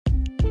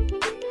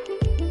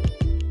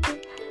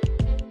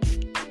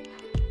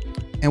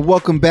And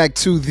welcome back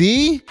to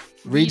the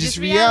Regis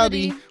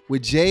Reality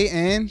with Jay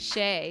and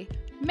Shay.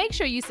 Make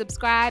sure you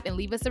subscribe and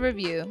leave us a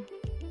review.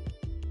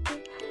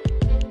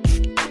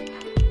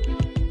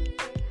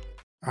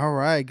 All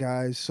right,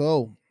 guys.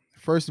 So,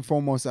 first and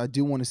foremost, I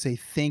do want to say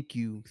thank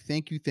you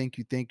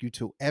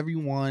to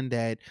everyone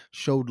that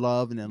showed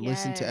love and then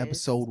listened to Yes.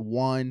 episode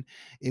 1.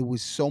 It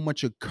was so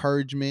much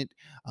encouragement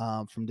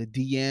from the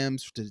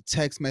DMs to the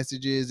text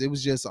messages. It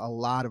was just a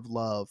lot of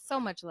love. So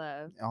much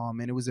love.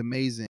 And it was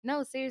amazing.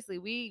 No, seriously,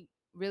 we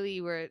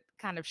really were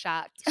kind of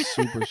shocked.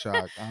 Super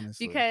shocked,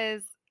 honestly.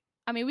 Because,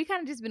 we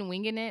kind of just been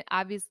winging it.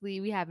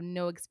 Obviously, we have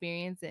no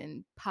experience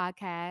in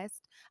podcast.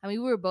 We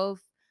were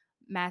both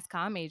mass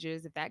comm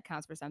majors, if that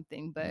counts for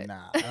something, but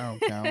Nah, I don't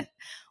count.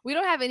 we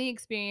don't have any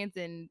experience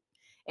in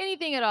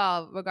anything at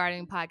all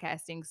regarding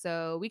podcasting.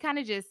 So we kind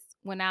of just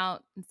went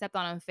out and stepped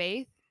on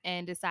faith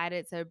and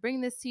decided to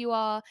bring this to you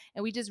all.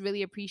 And we just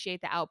really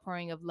appreciate the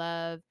outpouring of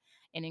love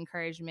and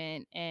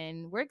encouragement.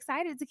 And we're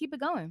excited to keep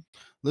it going.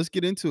 Let's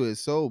get into it.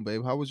 So,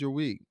 babe, how was your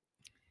week?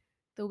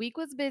 The week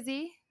was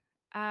busy.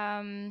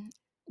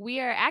 We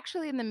are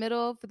actually in the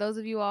middle, for those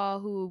of you all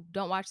who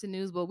don't watch the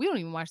news. Well, we don't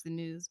even watch the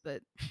news,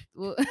 but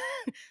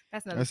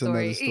that's another story.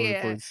 Another story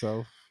Yeah. for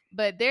itself.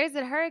 But there's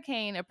a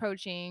hurricane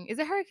approaching. Is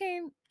it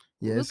Hurricane?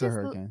 Yeah, Lucas? it's a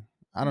hurricane.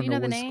 I don't Do you know know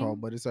the what it's name?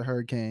 called, but it's a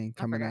hurricane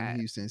coming on forgot.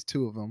 Houston. It's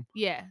 2 of them.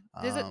 Yeah.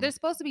 There's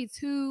supposed to be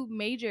 2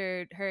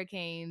 major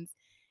hurricanes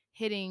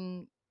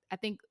hitting, I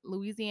think,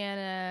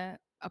 Louisiana,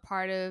 a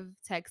part of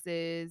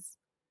Texas.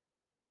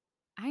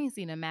 I ain't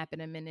seen a map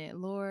in a minute.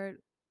 Lord,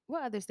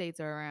 what other states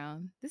are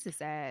around? This is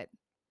sad.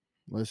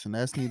 Listen,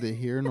 that's neither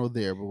here nor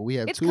there, but we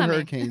have It's 2 coming.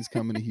 hurricanes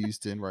coming to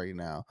Houston right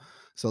now.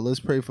 So let's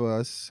pray for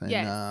us. And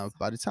Yes.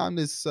 by the time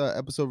this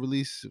episode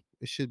release,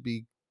 it should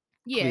be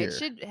Yeah, clear. it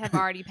should have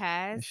already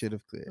passed. It should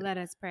have cleared. Let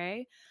us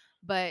pray.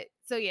 But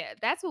so yeah,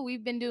 that's what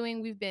we've been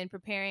doing. We've been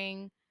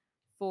preparing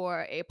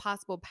for a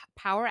possible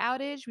power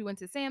outage. We went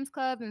to Sam's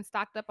Club and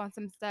stocked up on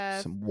some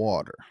stuff. Some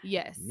water.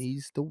 Yes.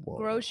 Needs the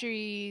water.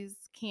 Groceries,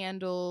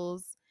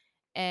 candles,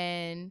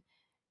 and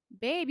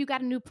babe, you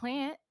got a new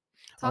plant.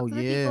 Talk to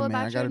the people man,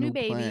 about I got your a new new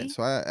baby. plant.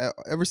 So I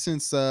ever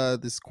since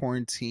this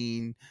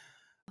quarantine,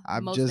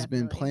 I've Most just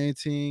been definitely.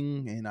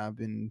 planting and I've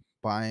been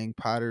buying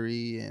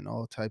pottery and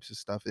all types of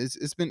stuff.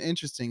 It's been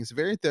interesting. It's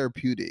very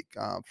therapeutic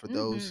for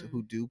those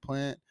who do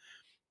plant.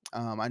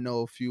 I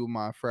know a few of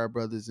my frat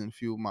brothers and a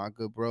few of my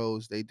good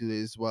bros, they do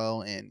it as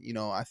well. And,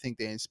 I think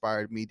they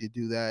inspired me to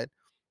do that.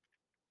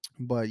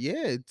 But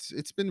yeah,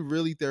 it's been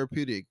really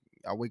therapeutic.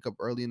 I wake up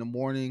early in the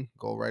morning,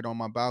 go right on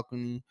my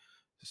balcony,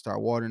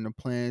 start watering the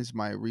plants,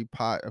 might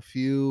repot a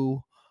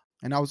few.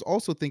 And I was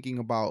also thinking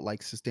about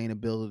like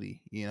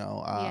sustainability. Yeah.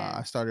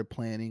 I started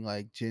planting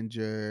like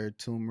ginger,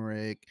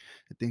 turmeric,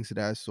 and things of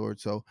that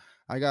sort. So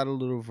I got a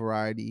little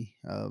variety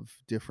of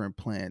different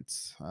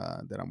plants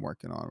that I'm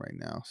working on right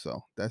now.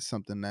 So that's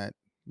something that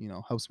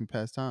helps me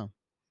pass time.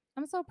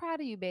 I'm so proud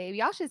of you, babe.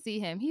 Y'all should see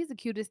him. He's the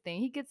cutest thing.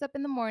 He gets up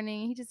in the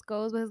morning. He just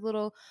goes with his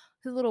little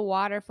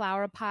water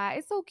flower pot.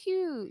 It's so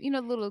cute.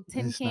 The little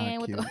tin It's not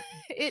can with the cute.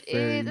 it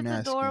Very is. It's masculine.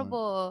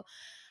 adorable.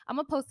 I'm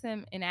gonna post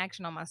him in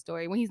action on my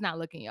story when he's not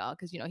looking, y'all,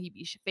 because he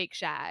be fake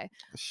shy.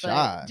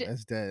 Shy.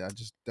 That's dead.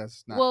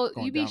 That's not. Well,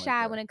 going you be down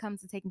shy like when that. it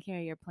comes to taking care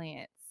of your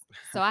plants.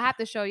 So I have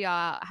to show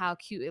y'all how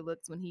cute it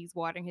looks when he's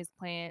watering his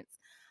plants.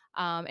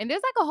 And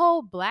there's like a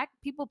whole Black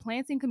people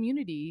planting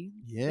community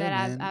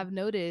that man. I've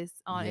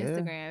noticed on Yeah.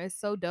 Instagram. It's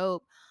so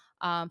dope.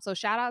 So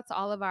shout out to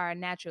all of our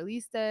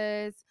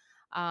naturalistas,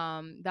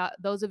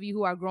 those of you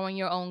who are growing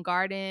your own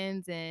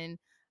gardens, and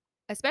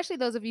especially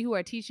those of you who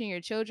are teaching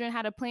your children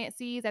how to plant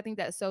seeds. I think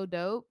that's so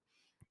dope.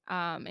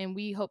 And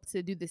we hope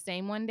to do the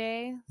same one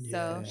day.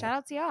 So Yeah. shout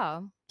out to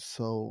y'all.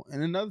 So,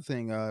 and another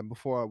thing,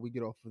 before we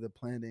get off of the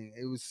planting,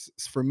 it was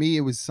for me.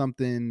 It was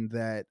something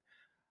that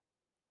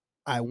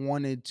I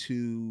wanted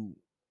to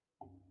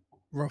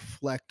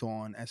reflect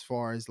on, as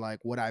far as like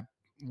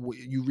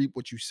you reap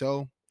what you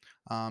sow.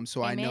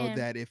 So I know Amen.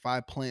 that if I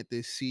plant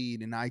this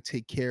seed and I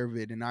take care of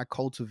it and I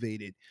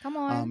cultivate it, Come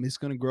on. it's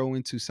going to grow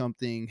into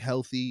something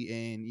healthy,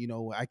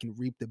 and I can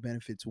reap the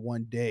benefits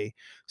one day.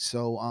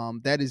 So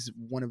that is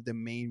one of the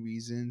main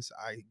reasons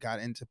I got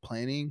into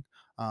planting,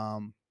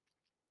 and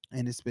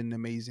it's been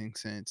amazing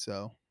since.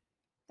 So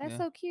That's yeah.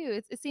 so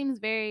cute. It seems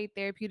very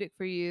therapeutic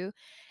for you.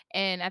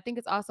 And I think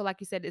it's also,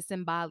 like you said, it's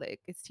symbolic.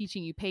 It's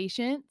teaching you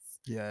patience.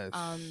 Yes.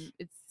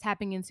 It's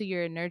tapping into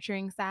your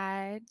nurturing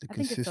side. The I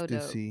think it's so dope.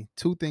 consistency.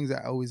 2 things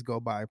I always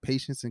go by: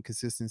 patience and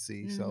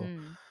consistency. So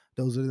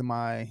those are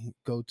my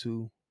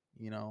go-to.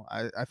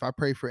 If I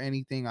pray for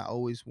anything, I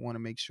always want to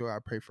make sure I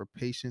pray for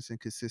patience and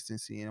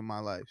consistency in my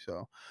life.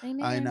 So,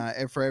 Amen.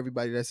 and for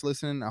everybody that's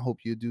listening, I hope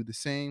you do the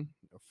same.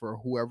 For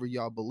whoever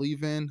y'all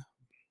believe in,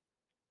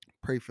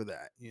 pray for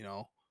that.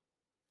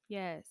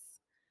 Yes.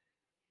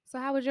 So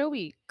how was your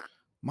week?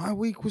 My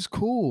week was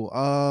cool.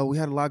 We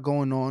had a lot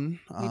going on.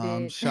 We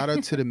did. Shout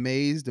out to the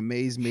Maze. The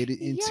Maze made it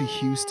into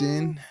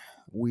Houston.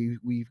 We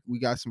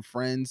got some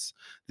friends.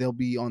 They'll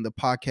be on the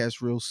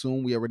podcast real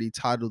soon. We already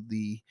titled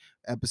the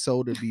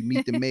episode to be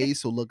Meet the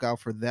Maze, so look out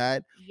for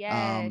that.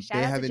 Yeah, They shout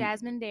out to haven't.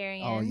 Jasmine Oh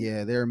Darian.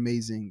 yeah, they're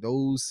amazing.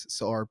 Those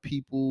so are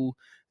people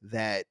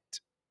that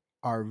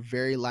are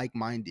very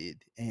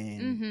like-minded,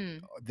 and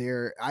Mhm.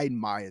 they're I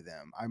admire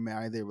them. I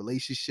admire their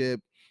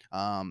relationship.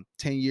 10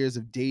 years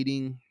of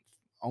dating,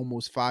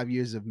 almost 5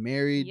 years of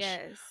marriage,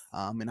 Yes.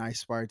 and I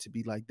aspire to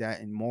be like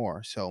that and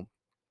more. So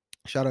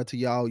shout out to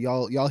y'all.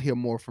 Y'all hear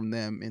more from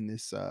them in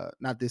this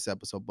not this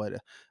episode, but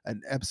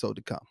an episode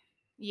to come.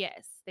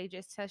 Yes, they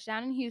just touched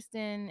down in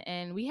Houston,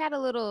 and we had a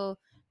little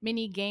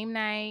mini game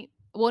night.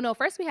 Well, no,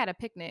 first we had a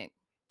picnic,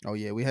 Oh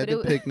yeah, we had but the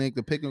it picnic.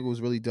 The picnic was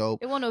really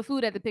dope. it wasn't no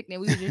food at the picnic.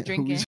 We were just We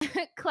drinking.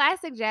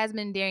 Classic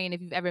Jasmine and Darian.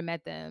 If you've ever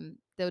met them,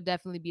 there'll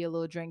definitely be a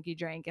little drinky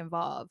drink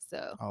involved.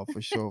 So, Oh,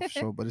 for sure, for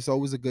sure. But it's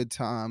always a good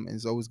time.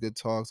 It's always good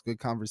talks, good yes.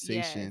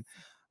 conversation.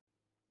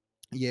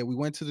 Yeah, we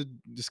went to the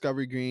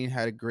Discovery Green,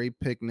 had a great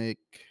picnic,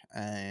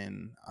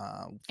 and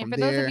And from for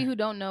those of you there, who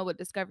don't know what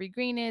Discovery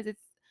Green is,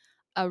 it's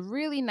a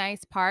really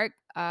nice park.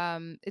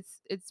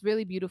 It's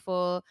really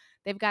beautiful.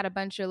 They've got a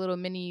bunch of little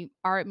mini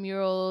art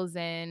murals,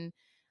 and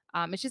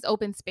it's just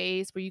open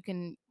space where you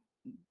can.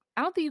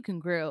 I don't think you can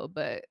grill,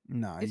 but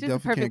nah, it's you just a definitely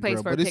perfect can't place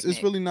grill. for a But it's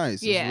picnic. really nice.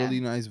 It's Yeah, really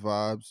nice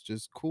vibes.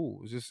 Just cool.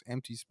 It's just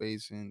empty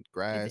space and and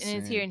grass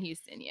it's here and in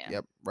Houston. Yeah.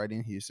 yep, right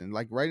in Houston,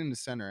 like right in the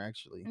center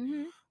actually.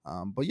 Hmm.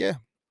 But yeah,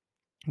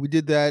 we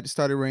did that. It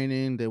started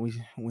raining. Then we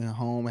went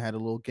home and had a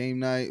little game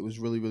night. It was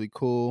really really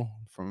cool.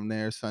 From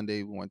there,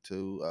 Sunday we went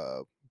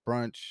to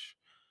brunch.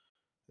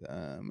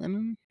 And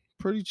then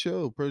pretty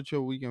chill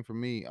weekend for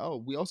me. Oh,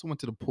 we also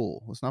went to the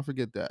pool. Let's not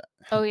forget that.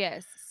 Oh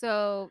yes.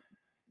 So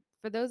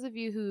for those of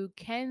you who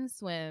can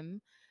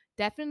swim,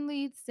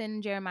 definitely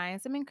send Jeremiah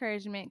some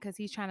encouragement because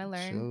he's trying to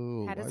learn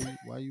Chill. how to.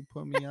 Why you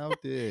put me out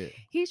there?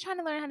 He's trying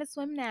to learn how to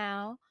swim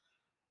now.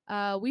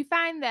 We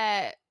find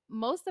that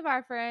most of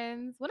our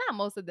friends, well, not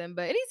most of them,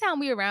 but anytime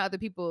we around other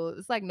people,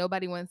 it's like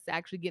nobody wants to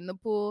actually get in the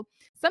pool.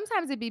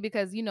 Sometimes it'd be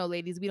because,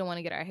 ladies, we don't want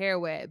to get our hair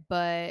wet.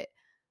 But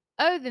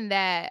other than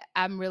that,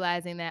 I'm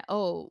realizing that,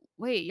 oh,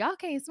 wait, y'all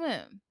can't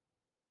swim.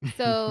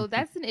 So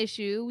that's an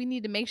issue. We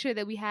need to make sure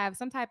that we have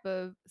some type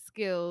of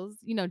skills,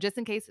 just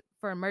in case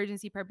for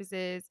emergency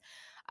purposes.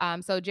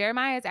 So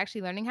Jeremiah is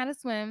actually learning how to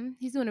swim.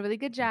 He's doing a really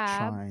good I'm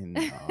job. trying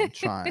now. I'm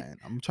trying.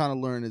 I'm trying to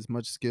learn as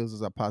much skills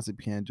as I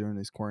possibly can during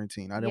this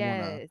quarantine. I don't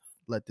want to Yes.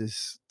 let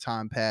this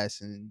time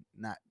pass and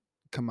not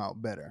come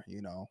out better.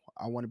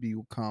 I want to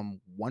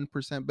become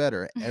 1%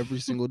 better every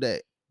single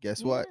day.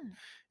 Guess what? Yeah.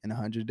 In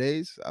 100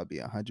 days, I'll be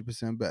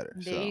 100% better.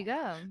 There So you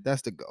go.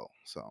 that's the goal.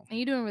 So And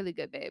you're doing really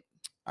good, babe.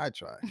 I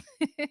try.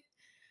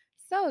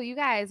 So, you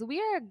guys, we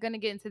are going to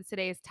get into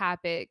today's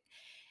topic.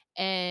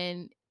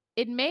 And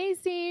it may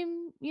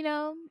seem,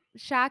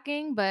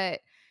 shocking, but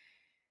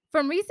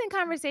from recent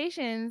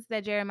conversations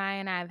that Jeremiah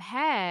and I have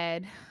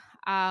had,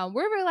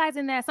 we're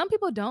realizing that some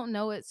people don't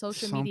know what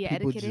social Some media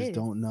people etiquette just is.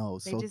 don't know.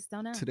 They So just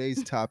don't know.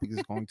 today's topic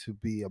is going to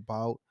be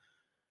about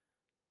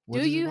Do what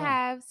is it you about?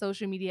 have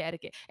social media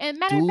etiquette? And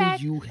matter of Do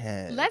fact, you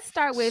have let's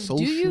start with, do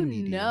social you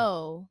media?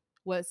 know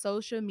what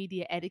social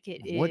media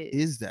etiquette What is?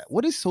 is that?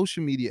 What is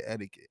social media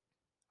etiquette?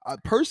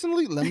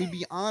 Personally, let me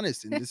be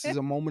honest, and this is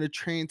a moment of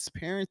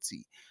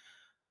transparency.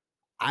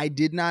 I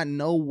did not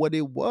know what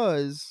it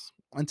was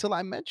until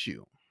I met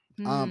you.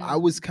 I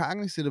was Hmm.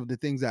 cognizant of the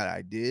things that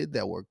I did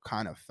that were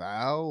kind of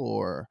foul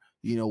or,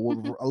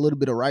 were a little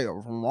bit of right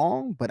or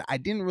wrong, but I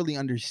didn't really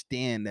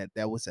understand that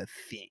that was a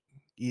thing,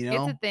 you It's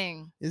a know?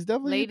 thing. It's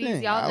definitely a Ladies,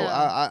 thing. y'all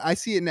know. I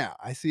see it now.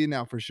 I see it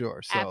now for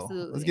sure. So let's get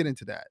Absolutely.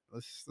 into that.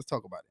 Let's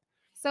talk about it.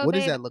 So, What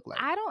does babe, that look like?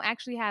 I don't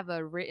actually have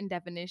a written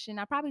definition.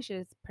 I probably should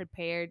have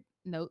prepared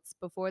notes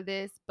before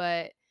this,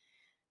 but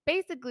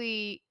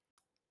basically,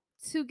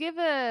 to give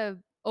a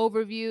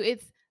overview,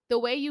 it's the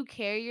way you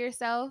carry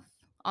yourself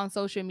on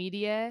social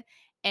media,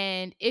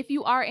 and if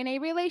you are in a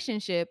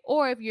relationship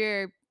or if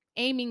you're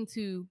aiming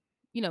to,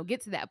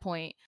 get to that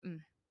point,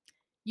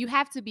 you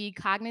have to be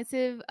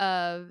cognitive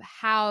of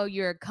how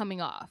you're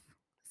coming off.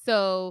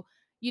 So,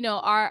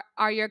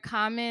 are your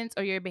comments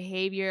or your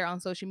behavior on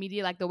social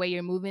media, like the way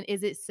you're moving,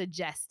 is it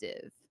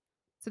suggestive?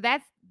 So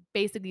that's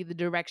basically the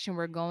direction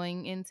we're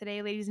going in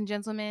today, ladies and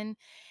gentlemen.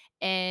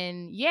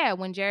 And yeah,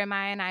 when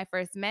Jeremiah and I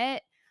first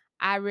met,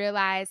 I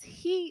realized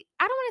I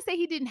don't want to say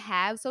he didn't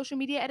have social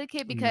media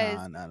etiquette because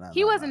Nah, nah, nah,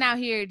 he nah, nah, wasn't nah. out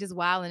here just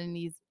wilding in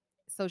these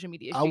social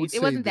media I would streets. It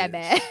say wasn't that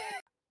bad. this.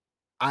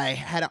 I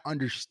had an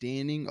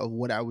understanding of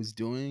what I was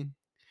doing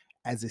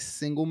as a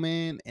single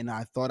man, and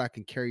I thought I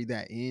could carry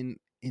that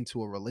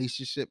into a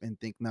relationship and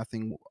think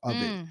nothing of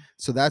it. Mm.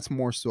 So that's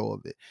more so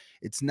of it.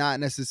 It's not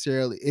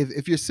necessarily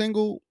if you're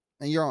single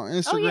and you're on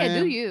Oh yeah,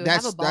 do Instagram, you have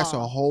a that's a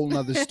ball? whole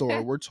nother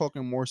story. We're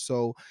talking more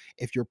so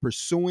if you're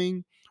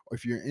pursuing or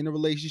if you're in a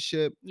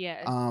relationship.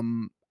 Yes.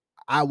 Um,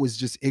 I was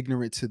just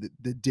ignorant to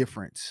the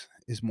difference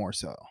is more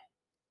so.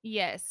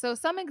 Yes. So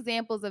some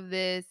examples of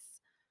this,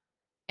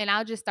 and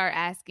I'll just start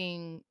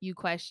asking you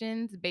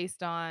questions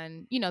based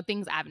on,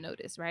 things I've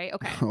noticed, right?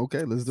 Okay.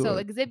 Okay, let's do So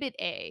it. exhibit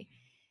A.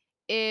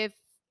 If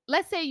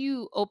let's say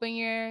you open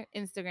your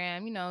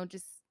Instagram,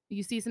 just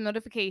you see some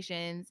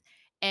notifications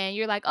and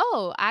you're like,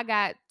 "Oh, I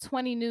got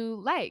 20 new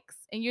likes."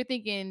 And you're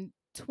thinking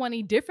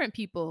 20 different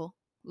people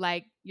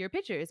like your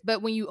pictures.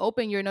 But when you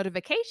open your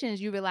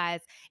notifications, you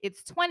realize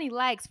it's 20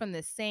 likes from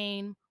the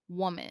same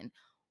woman.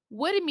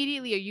 What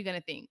immediately are you going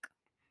to think?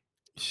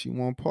 She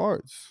want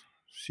parts.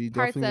 She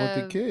Parts definitely want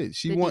the of kid.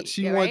 the D,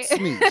 She yeah, right? wants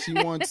me. She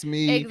wants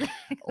me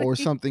or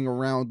Exactly. something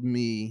around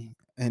me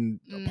and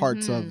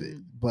parts of it.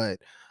 Mhm. But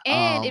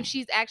And if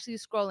she's actually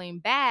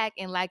scrolling back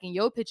and liking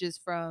your pictures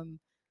from,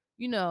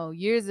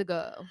 years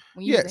ago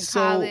when you yeah, was in so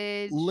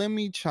college. let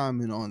me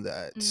chime in on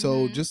that.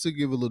 So Mhm. just to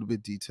give a little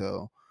bit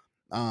detail,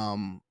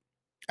 um,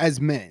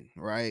 as men,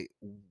 right?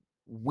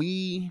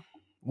 We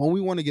when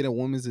we want to get a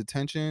woman's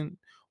attention,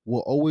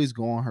 we'll always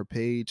go on her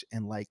page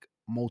and like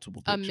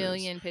multiple A pictures.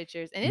 million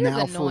pictures, and it is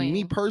Now, for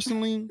me annoying.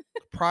 personally,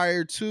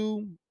 prior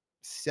to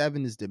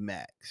 7 is the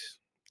max.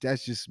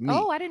 That's just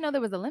Oh, me. I didn't know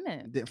there was a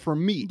limit. For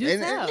me, Do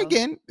and tell.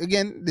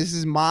 again, this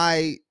is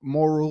my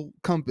moral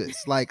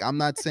compass. Like, I'm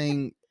not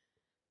saying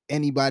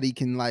anybody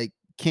can't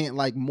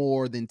like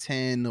more than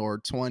 10 or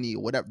 20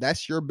 or whatever.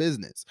 That's your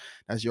business.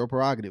 That's your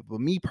prerogative. But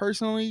me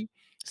personally,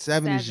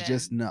 7 is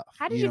just 7. enough.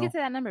 How did you get to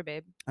that number,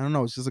 babe? I don't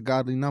know. It's just a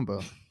godly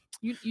number.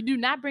 You do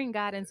not bring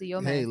God into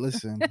your Hey, mess.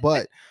 listen,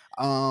 but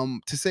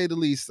to say the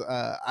least,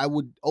 I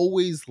would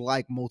always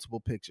like multiple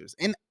pictures.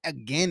 And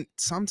again,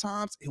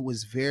 sometimes it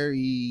was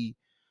very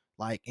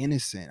like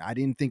innocent. I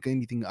didn't think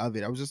anything of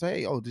it. I was just like,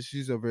 hey, oh, this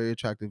is a very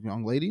attractive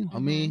young lady.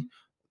 Let me, Mhm.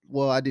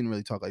 well, I didn't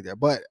really talk like that,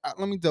 but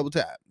let me double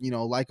tap,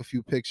 like a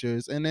few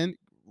pictures, and then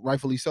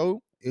rightfully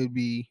so, it would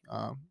be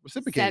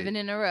reciprocated. 7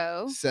 in a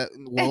row.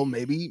 Well,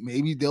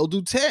 maybe they'll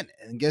do 10,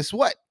 and guess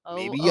what? Oh,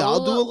 Maybe I'll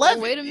do oh, oh,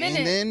 11, wait a and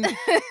minute. then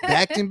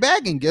back and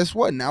back, and guess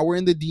what? Now we're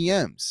in the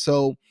DMs.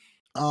 So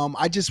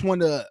I just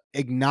want to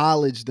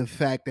acknowledge the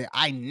fact that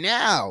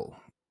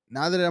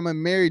now that I'm a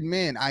married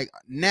man, I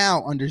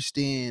now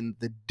understand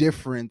the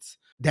difference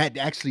that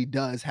actually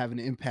does have an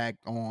impact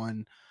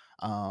on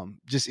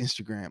just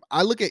Instagram.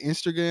 I look at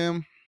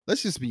Instagram.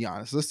 Let's just be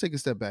honest. Let's take a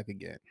step back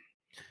again.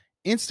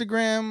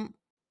 Instagram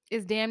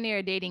It's damn near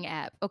a dating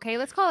app. Okay,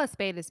 let's call a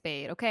spade a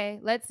spade. Okay,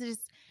 let's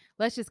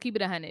just keep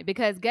it 100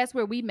 because guess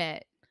where we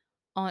met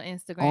on on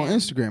Instagram.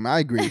 Instagram, I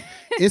agree.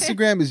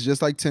 Instagram is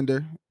just like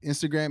Tinder.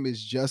 Instagram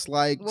is just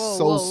like Whoa,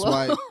 Soul whoa,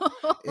 Swipe.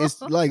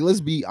 It's whoa. like,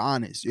 let's be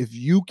honest. If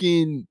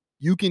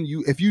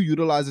if you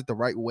utilize it the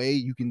right way,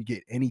 you can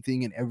get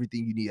anything and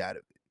everything you need out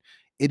of it.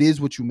 It is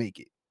what you make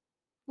it.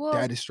 Well,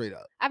 That is straight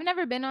up. I've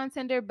never been on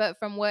Tinder, but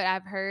from what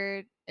I've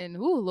heard, and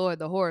ooh, Lord,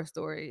 the horror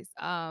stories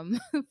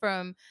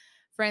from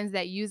friends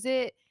that use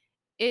it,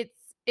 it's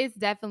it's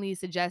definitely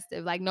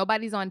suggestive. Like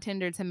nobody's on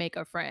Tinder to make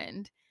a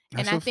friend.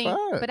 And That's I a think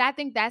fact. but I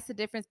think that's the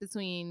difference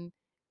between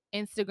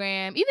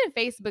Instagram, even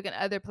Facebook and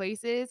other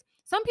places.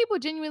 Some people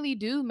genuinely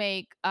do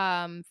make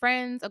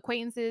friends,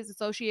 acquaintances,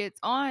 associates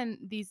on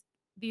these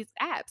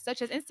apps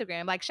such as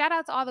Instagram. Like shout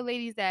out to all the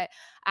ladies that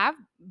I've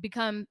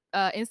become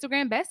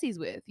Instagram besties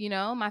with,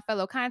 my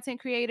fellow content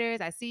creators.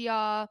 I see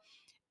y'all.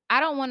 I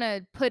don't want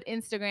to put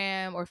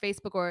Instagram or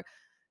Facebook or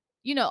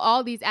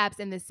all these apps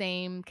in the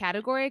same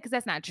category because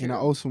that's not And I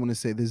true. also want to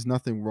say there's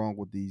nothing wrong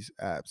with these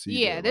apps either.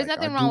 Yeah, there's Like,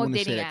 I nothing do wrong with want to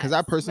say dating that because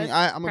I apps. personally,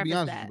 Let's I'm gonna be preface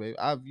honest with you, that. babe.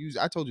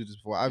 I told you this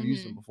before. I've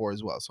used them Mhm. before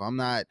as well. So I'm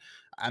not.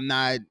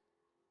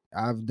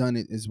 I've done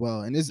it as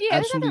well, and there's Yeah,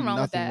 there's nothing absolutely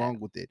wrong with nothing that. wrong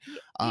with it.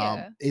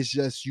 Yeah. It's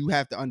just you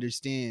have to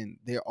understand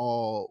they're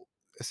all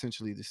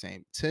essentially the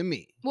same to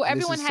me, Well, and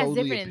this everyone is has solely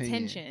different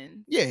opinion.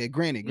 intentions. Yeah,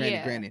 granted, granted,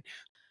 Yeah. granted.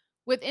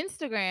 With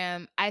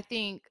Instagram, I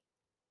think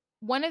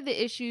one of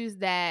the issues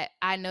that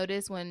I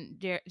noticed when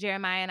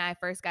Jeremiah and I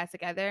first got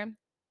together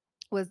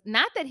was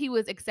not that he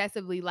was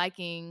excessively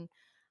liking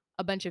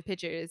a bunch of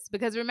pictures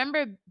because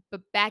remember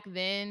back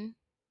then,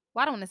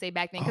 well, I don't want to say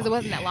back then because it Oh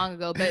wasn't that yeah. long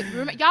ago, but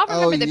y'all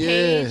Oh remember the yeah.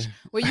 page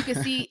where you could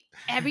see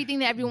everything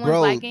that everyone's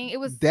Bro, liking? It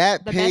was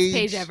that the best page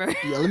page, ever.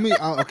 yeah,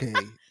 okay.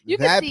 You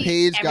could That see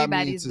page got me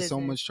everybody's into so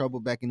business. much trouble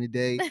back in the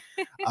day.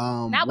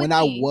 Not with When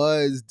I me.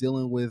 was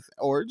dealing with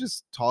or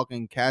just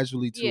talking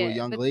casually to a Yeah,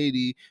 young but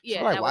lady, she's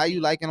yeah, like, not "Why with are you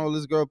me. liking all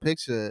this girl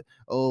picture?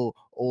 Oh,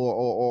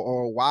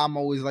 or why I'm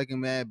always liking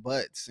mad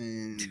butts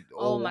and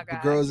Oh or my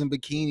girls gosh. in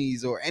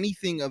bikinis or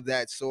anything of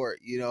that sort."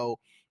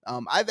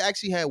 I've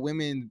actually had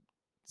women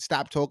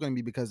stop talking to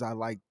me because I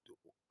like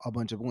a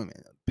bunch of women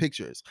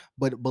pictures.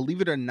 But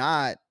believe it or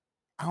not,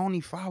 I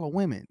only follow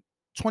women.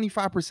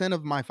 25%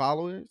 of my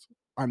followers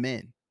are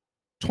men.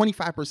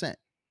 25%.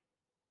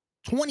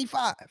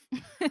 25.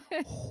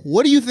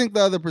 What do you think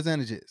the other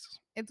percentage is?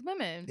 It's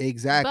women.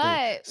 Exactly.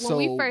 But when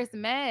we So first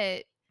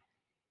met,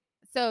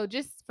 so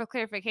just for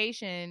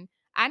clarification,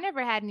 I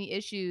never had any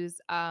issues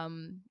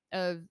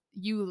of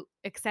you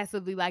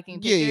excessively liking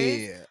yeah, yeah,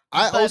 pictures, yeah.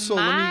 I but also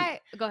let me my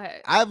go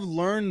ahead. I've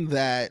learned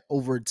that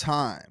over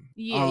time.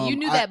 Yeah, you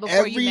knew I that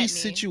before you every met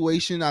me.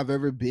 situation I've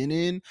ever been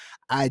in,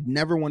 I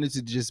never wanted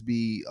to just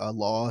be a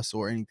loss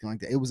or anything like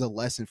that. It was a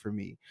lesson for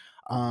me.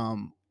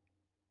 Um,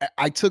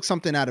 I took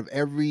something out of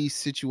every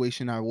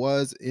situation I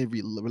was,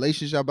 every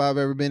relationship I've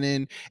ever been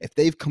in. If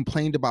they've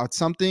complained about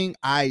something,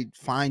 I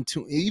fine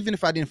tune. Even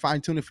if I didn't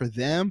fine tune it for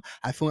them,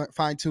 I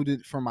fine tuned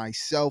it for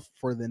myself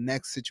for the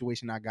next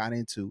situation I got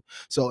into.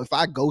 So if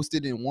I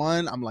ghosted in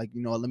one, I'm like,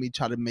 let me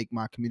try to make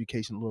my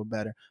communication a little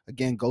better.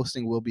 Again,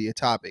 ghosting will be a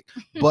topic,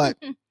 but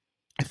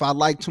if I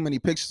like too many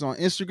pictures on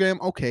Instagram,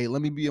 okay,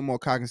 let me be more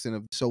cognizant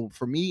of. So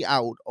for me, I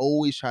would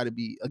always try to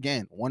be,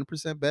 again,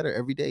 1% better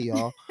every day,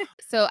 y'all.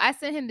 So I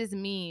sent him this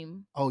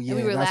meme Oh and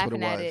we yeah, were that's what it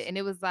laughing at it, was. and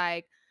it was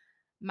like,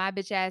 my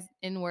bitch ass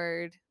N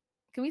word.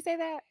 Can we say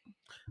that?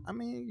 I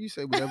mean, you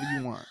say whatever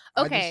you want.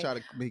 I just Okay. try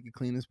to make it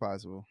clean as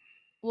possible.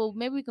 Well,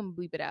 maybe we can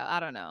bleep it out. I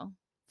don't know.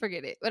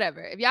 Forget it.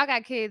 Whatever. If y'all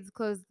got kids,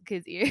 close the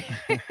kids' ear.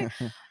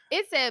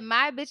 It said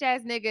my bitch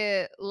ass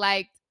nigga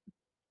liked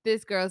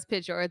this girl's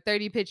picture or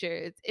 30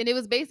 pictures. And it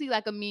was basically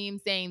like a meme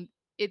saying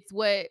it's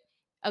what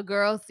a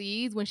girl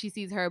sees when she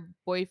sees her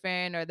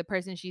boyfriend or the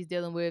person she's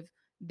dealing with,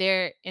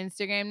 their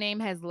Instagram name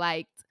has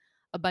liked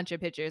a bunch of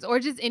pictures or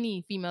just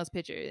any female's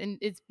picture. And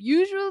it's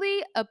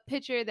usually a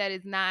picture that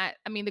is not,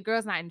 I mean, the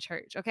girl's not in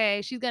church,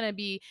 okay? She's going to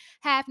be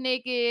half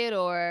naked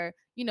or,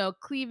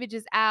 cleavage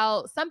is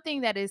out,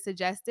 something that is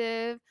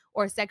suggestive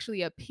or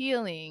sexually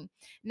appealing.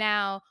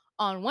 Now,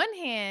 on one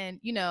hand,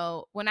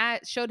 when I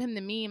showed him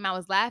the meme, I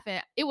was laughing.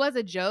 It was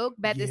a joke,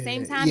 but at the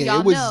same Yeah, time, yeah,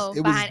 y'all know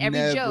it was behind every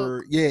joke,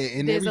 never, yeah,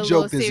 in there's every a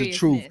little joke there's a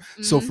truth.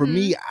 seriousness. So for Hmm.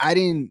 me, I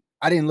didn't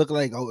look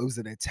like, oh, it was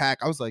an attack.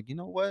 I was like, you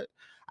know what?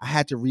 I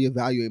had to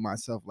reevaluate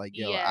myself. Like,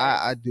 yo, Yes.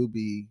 I do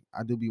be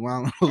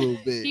wilding a little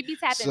bit. He be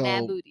tapping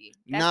mad So booty.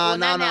 That's nah, well,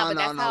 not nah, now, nah, but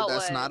nah, that's no, how it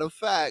that's not was. a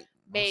fact.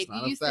 That's Babe, you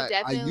not a used to fact.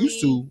 I used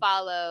definitely to.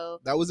 follow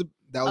That was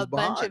a bunch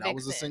behind. of I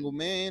was a single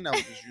vixens. man. I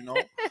was just,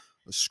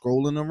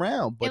 scrolling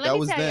around. And But let that me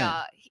was tell then.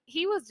 y'all,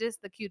 he was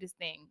just the cutest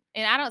thing.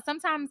 And I don't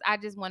sometimes I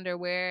just wonder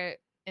where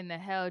in the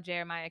hell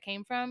Jeremiah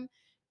came from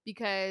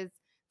because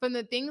from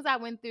the things I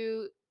went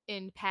through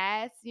in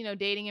past,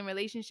 dating and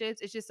relationships,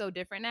 it's just so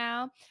different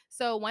now.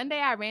 So one day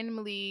I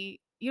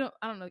randomly, I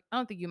don't know, I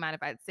don't think you mind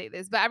if I say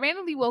this, but I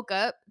randomly woke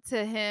up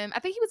to him. I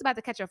think he was about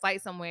to catch a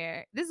flight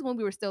somewhere. This is when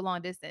we were still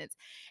long distance.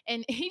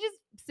 And he just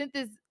sent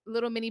this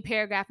little mini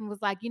paragraph and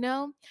was like,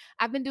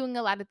 I've been doing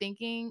a lot of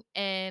thinking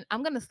and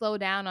I'm going to slow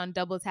down on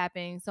double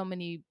tapping so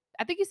many.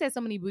 I think you said so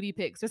many booty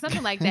pics or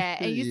something like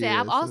that. And you said,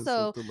 I've Yeah, so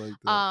also something like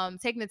that.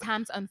 taken the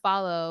time to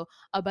unfollow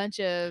a bunch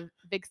of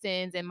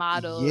vixens and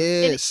models.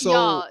 Yeah. And So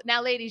y'all,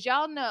 now ladies,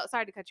 y'all know,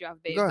 sorry to cut you off,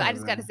 babe, go but I ahead,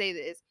 just got to man. say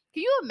this.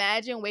 Can you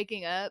imagine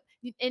waking up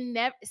and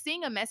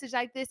seeing a message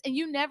like this and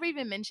you never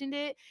even mentioned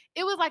it?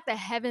 It was like the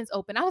heavens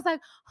open. I was like,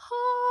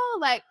 oh,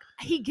 like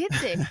he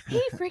gets it.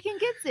 He freaking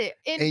gets it.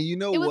 And And you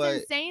know it was what?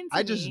 insane I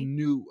to just me.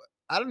 knew.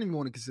 I don't even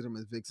want to consider him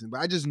a vixen, but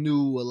I just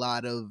knew a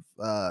lot of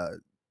that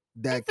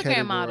Instagram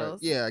category. models.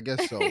 Yeah, I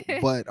guess so.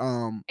 But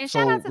And shout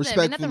so out to them.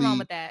 Ain't nothing wrong respectfully,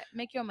 with that.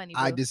 Make your money,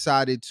 I boo.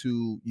 decided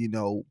to,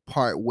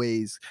 part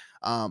ways.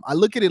 I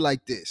look at it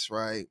like this,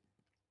 right?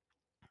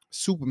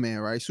 Superman,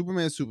 right?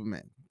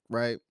 Superman,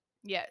 right?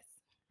 Yes,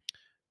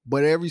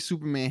 But every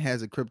Superman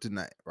has a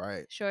kryptonite,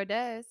 right? sure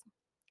does.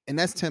 And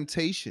that's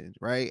temptation,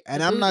 right? The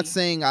And I'm not booty.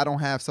 saying I don't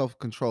have self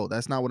control.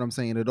 That's not what I'm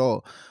saying at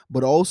all.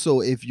 But also,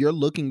 if you're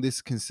looking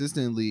this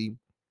consistently,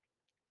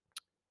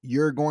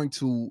 you're going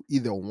to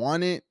either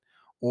want it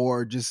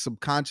or just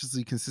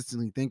subconsciously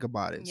consistently think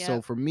about it. So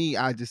Yep. for me,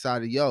 I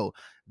decided, yo,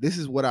 this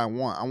is what I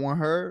want. I want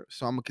her.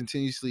 So I'm gonna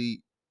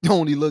continuously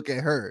only look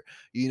at her,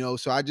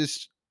 So I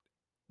just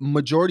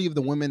majority of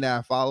the women that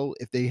I follow,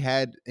 if they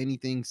had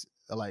anything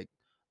like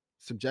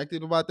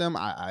subjective about them,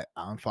 I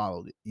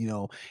unfollowed it,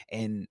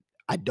 and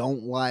I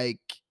don't like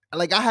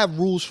I have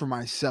rules for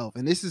myself,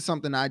 and this is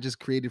something I just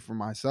created for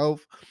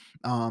myself.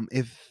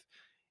 If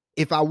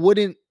if I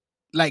wouldn't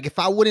like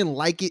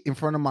it in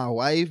front of my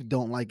wife,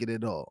 don't like it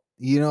at all.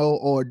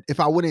 Or if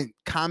I wouldn't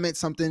comment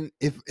something,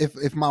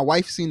 if my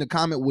wife seen the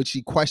comment, would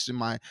she question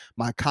my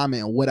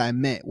comment and what I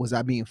meant? Was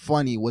I being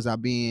funny? Was I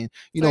being,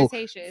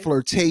 Flirtatious.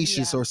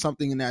 flirtatious Yeah. or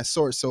something in that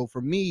sort? So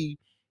for me,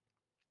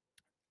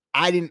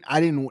 I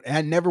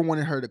never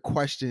wanted her to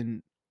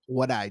question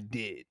what I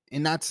did.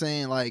 And not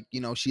saying like,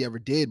 she ever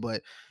did,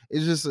 but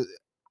it's just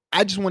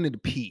I just wanted the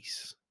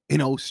peace,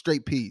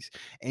 straight peace.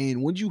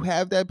 And when you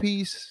have that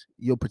peace,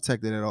 you'll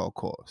protect it at all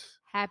costs.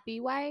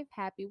 Happy wife,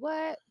 happy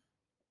what?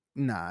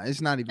 Nah,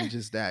 it's not even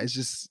just that. It's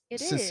just It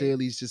is.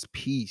 sincerely, it's just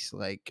peace.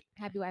 Like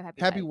Happy wife,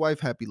 happy happy life. wife,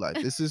 happy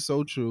life. This is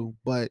so true,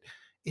 but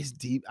it's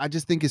deep. I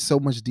just think it's so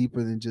much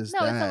deeper than just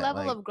No, it's a that.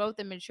 level Like, of growth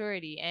and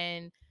maturity.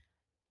 And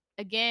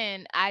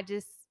again, I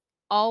just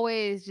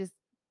always just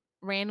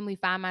randomly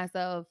find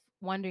myself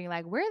wondering,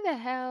 like, where the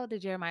hell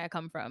did Jeremiah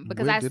come from?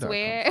 Because where I did I come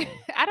swear, from?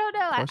 I don't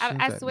know. Questions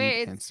I that need swear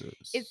it's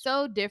answers.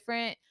 so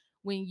different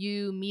when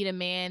you meet a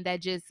man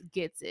that just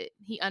gets it.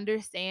 He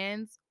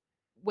understands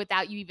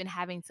without you even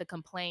having to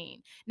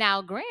complain.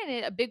 Now,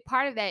 granted, a big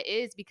part of that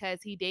is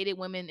because he dated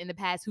women in the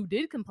past who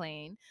did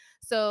complain.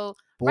 So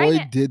right Boy,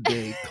 did now,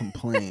 they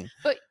complain.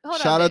 but hold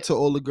on, Shout out babe. to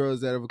all the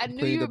girls that ever I knew you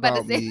complained were about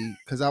to about say me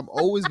because I'm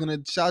always gonna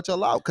shout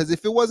y'all out. Because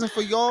if it wasn't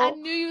for I y'all,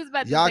 knew you was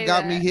about to y'all say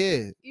got me that.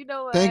 here. You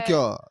know Thank what?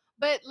 y'all.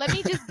 But let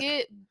me just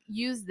get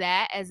use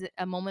that as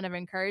a moment of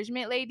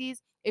encouragement,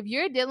 ladies. If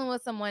you're dealing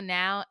with someone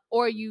now,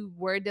 or you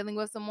were dealing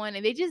with someone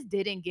and they just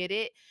didn't get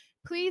it,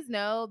 please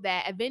know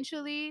that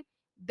eventually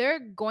they're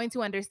going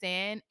to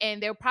understand,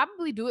 and they'll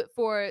probably do it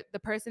for the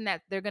person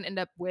that they're going to end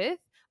up with.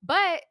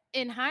 But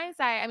in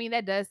hindsight, I mean,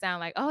 that does sound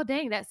like, oh,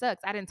 dang, that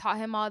sucks. I didn't taught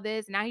him all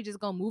this. Now he's just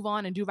going to move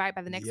on and do right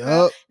by the next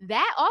girl. Yup.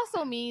 That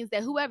also means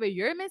that whoever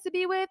you're meant to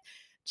be with,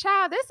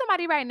 child, there's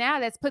somebody right now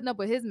that's putting up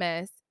with his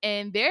mess,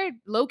 and they're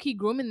low key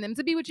grooming them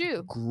to be with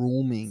you.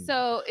 Grooming.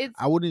 So it's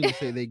I wouldn't even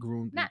say they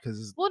groomed me not,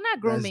 because well, not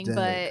that's grooming, dead.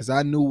 but Because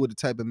I knew what the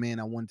type of man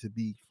I wanted to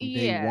be from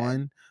day yeah,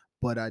 one,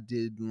 but I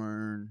did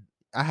learn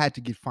I had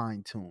to get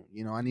fine tuned.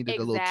 I needed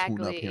a little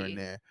tune up here and exactly.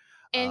 there.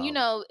 And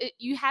Um,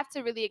 you have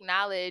to really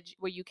acknowledge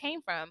where you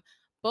came from.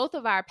 Both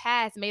of our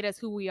past made us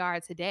who we are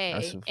that's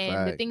today, a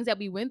and the fact. things that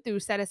we went through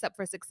set us up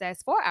for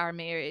success for our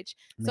marriage.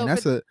 Man,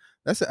 So for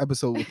that's an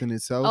episode within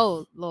itself.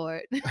 oh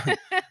Lord.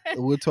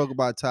 We'll talk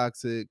about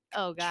toxic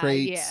Oh God,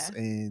 traits yeah.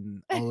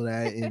 and all of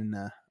that in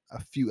a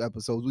few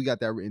episodes. We got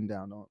that written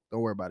down. Don't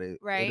worry about it.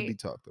 It'll be Right.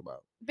 talked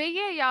about. But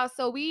yeah, y'all,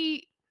 so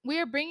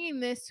we're bringing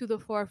this to the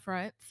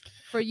forefront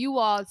for you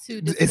all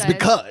to It's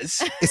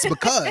discuss.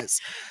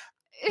 because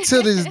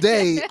to this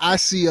day I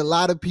see a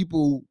lot of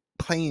people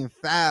playing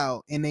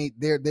foul and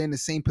they're in the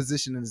same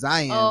position as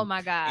I Oh am,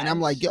 my and I'm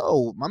like, gosh.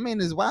 yo, my man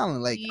is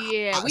wilding. Like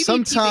Yeah, we be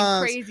peeping sometimes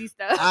crazy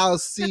stuff. I'll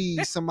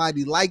see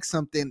somebody like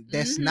something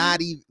that's not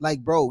Mhm. even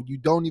like, bro, you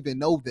don't even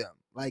know them.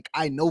 Like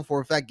I know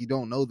for a fact you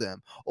don't know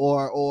them,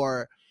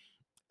 or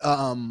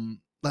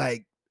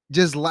like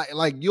just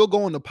like you'll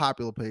go on the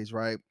popular page,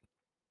 right?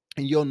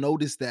 And you'll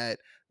notice that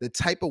the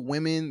type of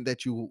women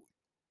that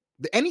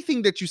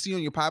anything that you see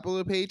on your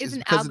popular page It's is an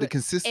because of the algorithm.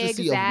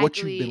 consistency of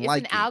what you've been Exactly. It's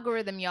an liking.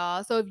 algorithm,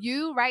 y'all. So if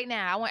you right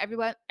now, I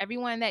want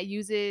everyone that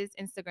uses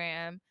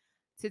Instagram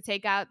to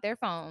take out their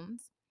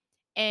phones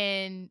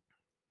and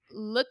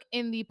look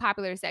in the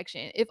popular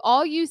section. If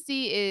all you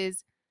see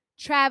is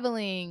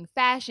traveling,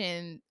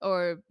 fashion,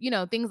 or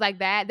things like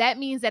that, that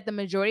means that the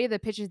majority of the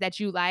pictures that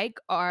you like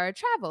are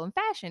travel and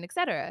fashion,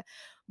 etc.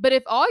 But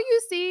if all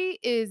you see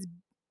is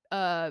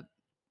uh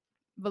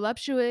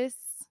voluptuous,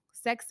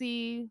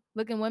 sexy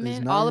looking There's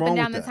women all nothing up and wrong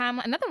down with the that.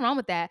 timeline. Nothing wrong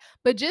with that.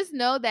 But just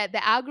know that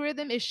the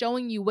algorithm is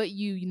showing you what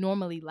you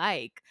normally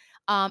like.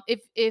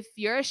 If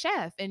you're a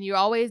chef and you're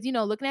always,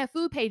 looking at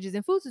food pages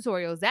and food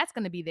tutorials, that's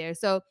going to be there.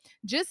 So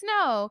just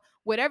know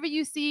whatever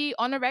you see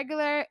on a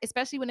regular,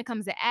 especially when it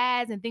comes to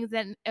ads and things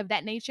of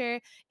that nature,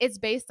 it's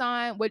based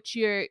on what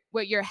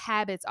your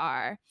habits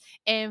are.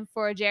 And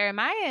for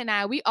Jeremiah and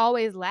I, we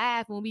always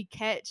laugh when we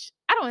catch.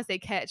 I don't want to say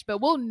catch, but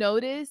we'll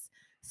notice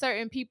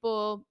certain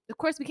people. Of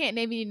course, we can't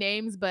name any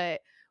names, but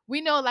we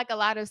know like a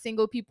lot of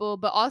single people,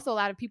 but also a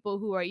lot of people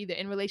who are either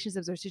in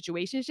relationships or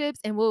situationships,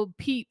 and will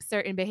peep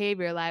certain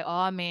behavior like,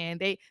 oh man,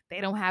 they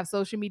don't have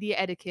social media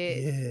etiquette.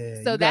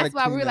 Yeah, So you gotta that's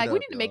why clean we're that like, we up,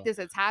 need to make y'all. this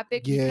a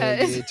topic Yeah, because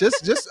yeah.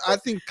 Just I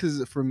think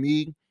because for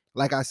me,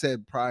 like I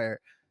said prior,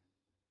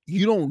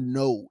 you don't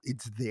know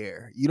it's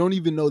there. You don't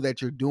even know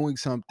that you're doing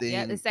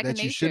yeah, it's something second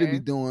that you shouldn't be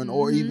nature. doing,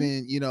 or Hmm.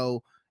 even,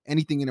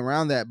 anything in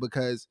around that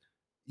because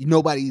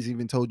nobody's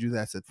even told you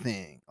that's a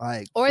thing.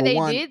 Like Or for they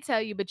one, did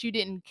tell you, but you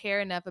didn't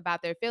care enough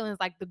about their feelings.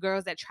 Like the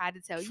girls that tried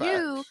to tell you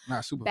facts.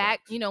 Not super back,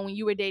 facts. when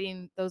you were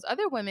dating those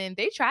other women,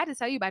 they tried to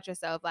tell you about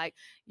yourself. Like,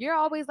 you're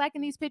always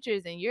liking these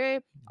pictures and you're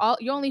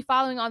only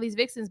following all these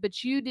vixens,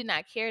 but you did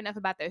not care enough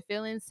about their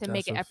feelings to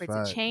make That's an a effort to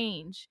fact.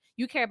 change.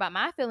 You care about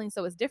my feelings,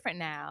 so it's different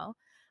now.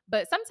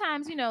 But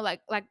sometimes,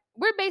 like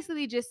we're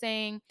basically just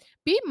saying,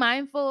 be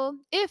mindful.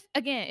 If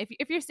again,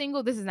 if you're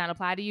single, this does not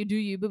apply to you. Do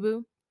you, boo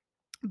boo?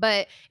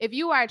 But if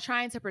you are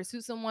trying to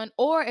pursue someone,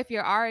 or if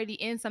you're already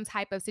in some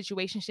type of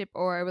situationship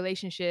or a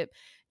relationship,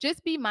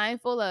 just be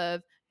mindful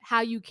of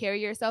how you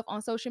carry yourself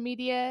on social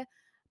media,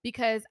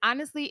 because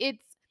honestly,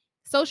 it's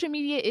social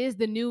media is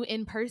the new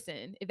in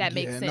person, if that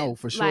makes Yeah, no, sense.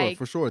 for sure, Like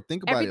for sure.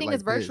 Think about it everything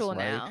is like this, virtual right?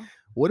 now.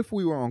 What if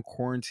we were on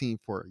quarantine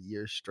for a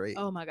year straight?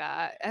 Oh my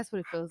God. That's what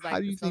it feels How like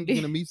do you it's gonna think you're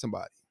be. gonna meet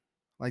somebody?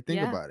 Like,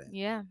 think Yeah. about it.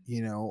 Yeah.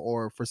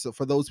 Or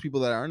for those people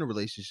that are in a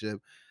relationship,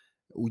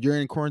 you're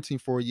in quarantine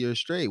for a year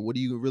straight. What are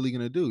you really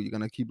gonna do? You're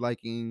gonna keep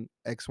liking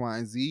X, Y,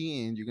 and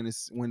Z, and you're gonna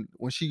when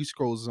she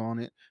scrolls on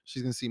it,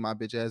 she's gonna see my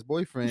bitch ass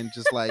boyfriend,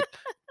 just like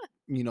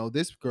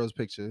this girl's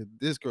picture,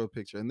 this girl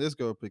picture, and this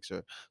girl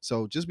picture.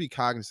 So just be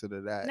cognizant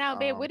of that. Now,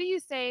 babe, what do you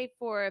say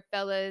for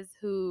fellas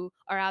who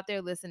are out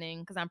there listening?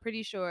 Because I'm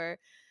pretty sure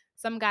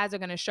some guys are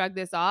gonna shrug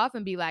this off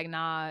and be like,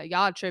 "Nah,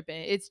 y'all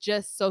tripping. It's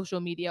just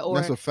social media,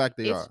 That's or a fact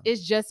they it's are.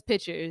 it's just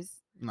pictures.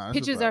 No,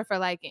 that's a Pictures are fact. for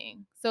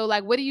liking." So,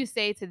 like, what do you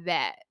say to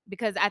that?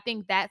 Because I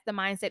think that's the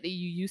mindset that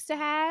you used to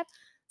have.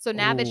 So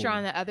now that you're Oh,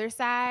 on the other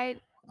side,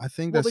 I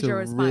think what that's would a your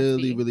response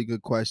really, be? really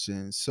good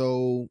question.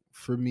 So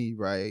for me,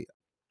 right?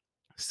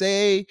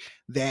 Say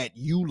that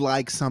you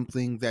like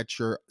something that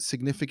your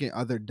significant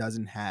other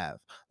doesn't have.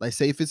 Like,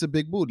 say if it's a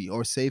big booty,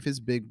 or say if it's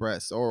big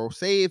breasts, or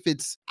say if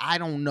it's, I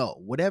don't know,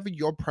 whatever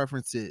your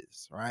preference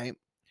is, right?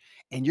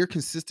 And you're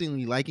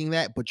consistently liking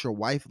that, but your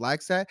wife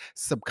likes that,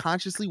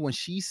 subconsciously, when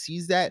she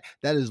sees that,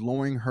 that is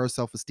lowering her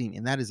self esteem.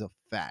 And that is a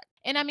fact.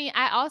 And I mean,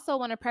 I also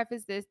want to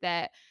preface this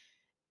that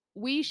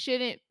we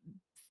shouldn't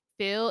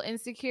feel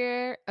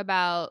insecure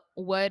about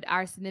what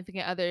our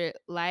significant other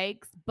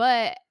likes,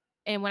 but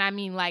and when I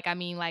mean like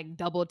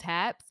double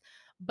taps.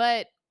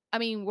 But I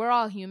mean, we're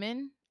all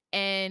human.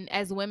 And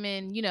as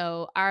women,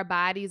 our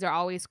bodies are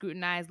always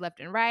scrutinized left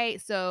and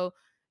right. So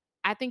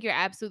I think you're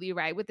absolutely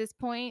right with this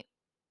point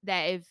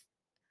that if,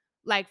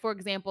 like, for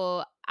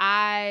example,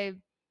 I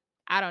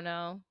don't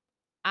know,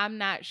 I'm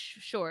not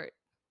short.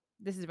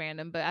 This is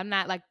random, but I'm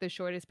not like the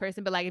shortest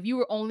person. But like, if you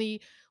were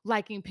only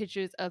liking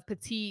pictures of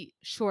petite,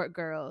 short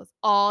girls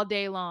all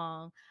day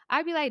long,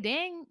 I'd be like,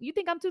 dang, you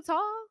think I'm too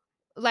tall?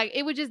 Like,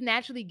 it would just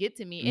naturally get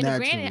to me. And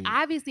granted, Naturally.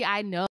 obviously,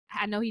 I know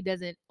he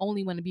doesn't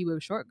only want to be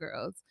with short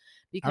girls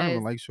I don't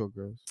even because like short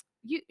girls.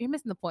 you're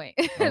missing the point.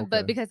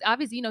 But Okay. because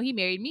obviously, he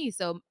married me,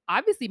 so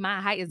obviously my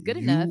height is good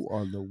enough. You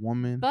are the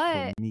woman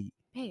for But me.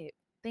 babe,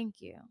 thank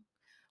you.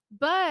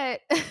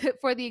 But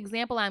for the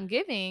example I'm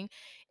giving,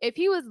 if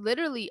he was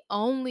literally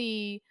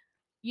only,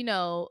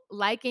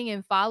 liking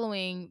and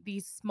following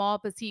these small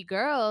petite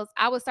girls,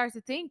 I would start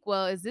to think,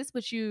 well, is this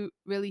what you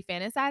really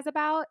fantasize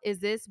about? Is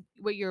this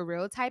what your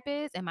real type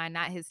is? Am I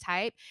not his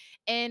type?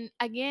 And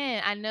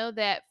again, I know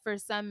that for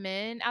some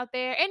men out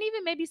there, and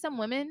even maybe some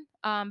women,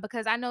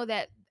 because I know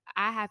that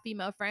I have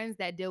female friends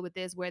that deal with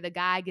this where the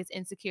guy gets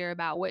insecure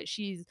about what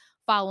she's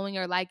following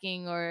or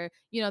liking or,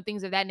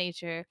 things of that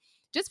nature.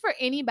 Just for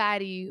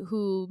anybody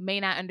who may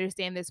not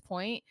understand this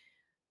point,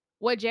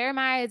 what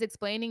Jeremiah is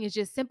explaining is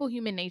just simple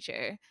human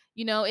nature,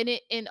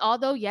 and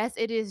although yes,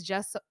 it is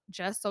just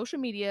social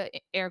media,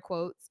 air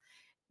quotes.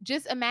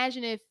 Just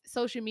imagine if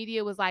social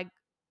media was like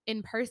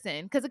in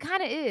person, because it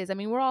kind of is. I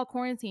mean, we're all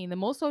quarantined. The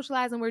most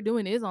socializing we're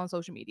doing is on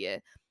social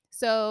media.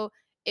 So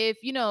if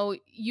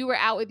you were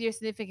out with your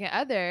significant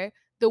other,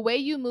 the way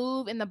you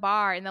move in the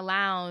bar, in the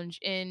lounge,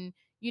 in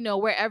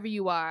wherever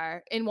you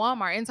are, in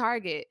Walmart, in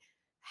Target,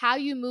 how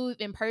you move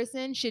in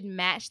person should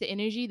match the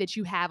energy that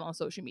you have on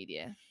social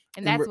media.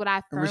 And And that's what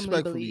I and firmly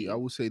respectfully, I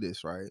believe. will say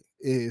this, right?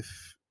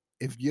 If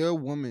your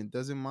woman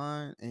doesn't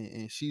mind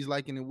and she's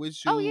liking it with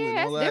Oh you and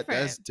yeah, all that's that,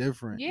 that's different.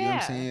 different. You know what I'm Yeah.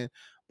 saying?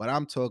 But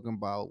I'm talking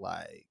about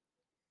like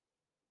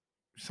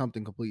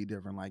something completely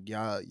different. Like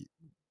y'all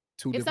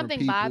two If different something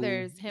people.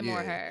 bothers him or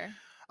Yeah. her,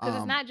 because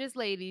it's Um not just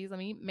ladies. Let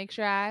me make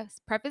sure I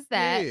preface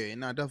that. yeah,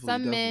 not definitely,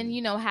 Some men,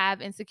 definitely.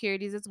 have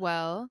insecurities as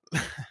well.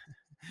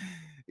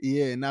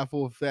 Yeah, not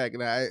for a fact.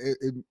 And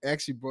it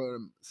actually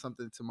brought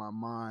something to my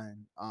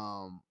mind.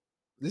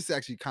 This is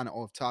actually kind of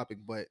off topic,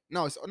 but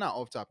no, it's not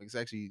off topic. It's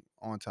actually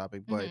on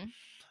topic. But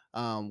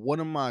Mhm. one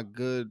of my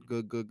good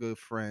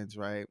friends,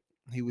 right?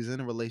 He was in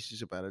a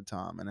relationship at a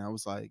time, and I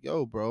was like,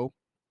 "Yo, bro,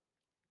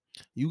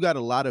 you got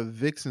a lot of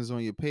vixens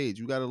on your page.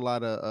 You got a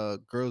lot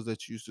of girls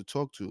that you used to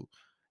talk to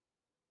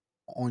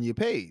on your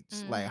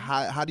page. Like,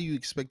 Mhm. how do you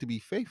expect to be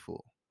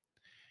faithful?"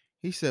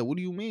 He said, "What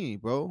do you mean,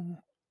 bro?"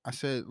 I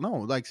said, "No,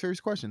 like serious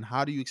question.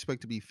 How do you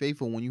expect to be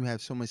faithful when you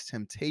have so much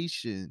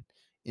temptation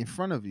in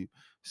front of you?" I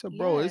said,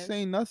 "Bro, this Yes.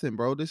 ain't nothing,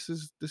 bro. This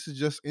is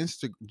just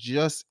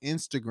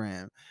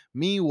Instagram."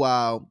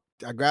 Meanwhile,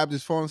 I grabbed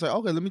his phone and said,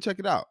 "Okay, let me check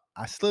it out."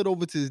 I slid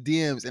over to his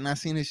DMs and I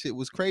seen his shit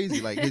was crazy.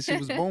 Like his shit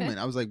was booming.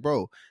 I was like,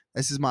 "Bro,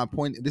 this is my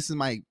point. This is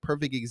my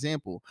perfect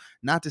example.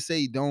 Not to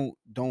say don't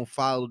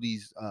follow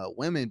these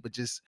women, but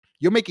just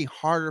you're making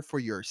harder for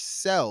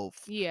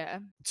yourself Yeah.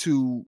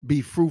 to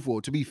be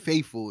fruitful, to be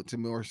faithful, to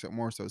more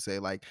so say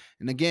like,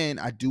 and again,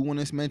 I do want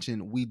to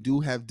mention we do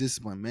have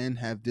discipline. Men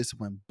have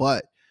discipline,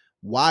 but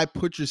why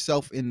put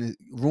yourself in the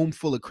room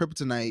full of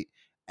kryptonite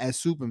as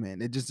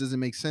Superman? It just doesn't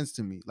make sense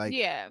to me. Like,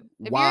 Yeah.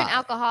 If you're an why?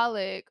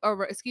 alcoholic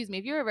or excuse me,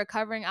 if you're a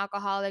recovering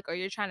alcoholic or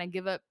you're trying to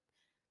give up,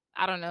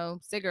 I don't know,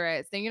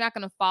 cigarettes, then you're not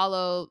going to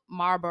follow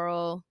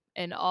Marlboro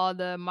and all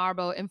the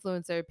Marlboro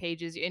influencer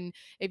pages. And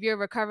if you're a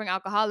recovering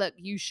alcoholic,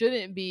 you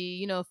shouldn't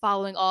be,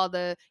 following all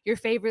the your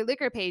favorite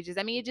liquor pages.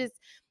 I mean, it just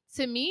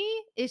to me,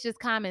 it's just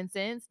common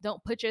sense.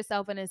 Don't put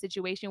yourself in a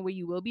situation where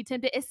you will be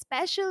tempted,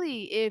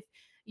 especially if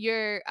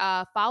you're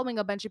following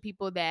a bunch of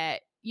people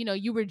that,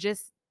 you were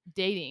just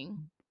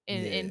dating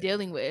and Yeah,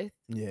 dealing with.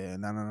 yeah,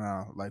 no, no,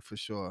 no, like for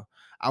sure.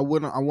 I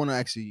wouldn't. I want to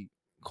actually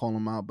call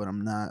him out, but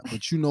I'm not.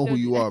 But you know who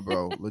you Okay. are,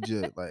 bro.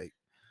 Legit, like,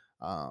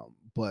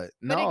 but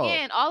But no,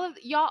 again, all of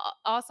y'all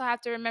also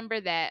have to remember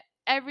that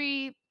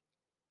every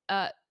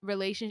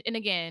relation and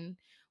again,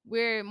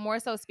 we're more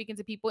so speaking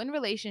to people in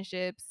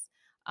relationships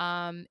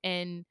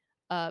and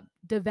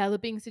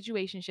developing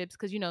situationships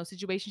because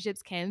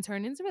situationships can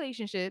turn into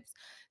relationships.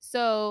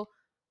 So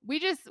we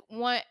just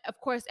want, of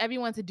course,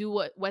 everyone to do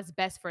what's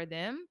best for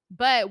them,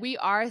 but we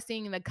are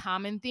seeing the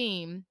common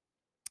theme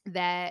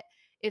that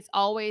it's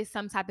always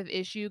some type of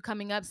issue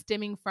coming up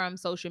stemming from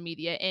social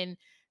media. And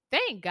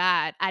thank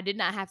God I did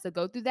not have to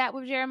go through that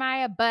with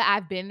Jeremiah, but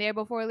I've been there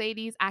before,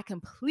 ladies. I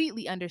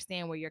completely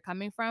understand where you're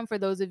coming from for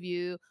those of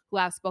you who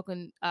I've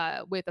spoken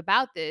with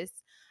about this.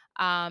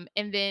 And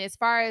then as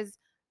far as,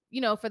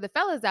 for the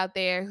fellas out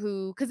there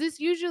who, because it's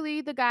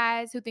usually the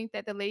guys who think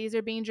that the ladies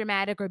are being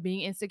dramatic or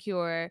being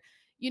insecure,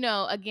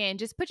 again,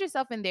 just put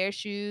yourself in their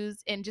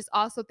shoes and just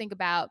also think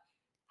about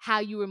how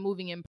you were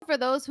moving in. For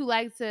those who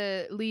like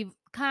to leave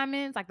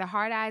comments, like the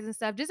hard eyes and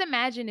stuff. Just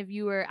imagine if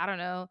you were, I don't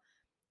know,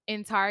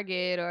 in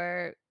Target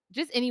or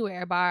just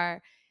anywhere, a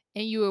bar,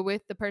 and you were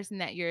with the person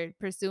that you're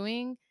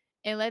pursuing.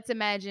 And let's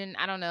imagine,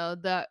 I don't know,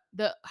 the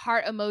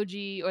heart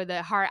emoji or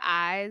the heart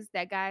eyes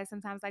that guys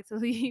sometimes like to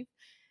leave.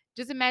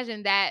 Just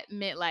imagine that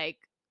meant like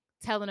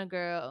telling a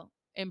girl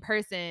in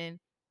person,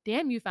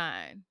 "Damn, you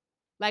fine."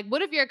 Like,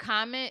 what if your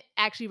comment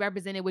actually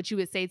represented what you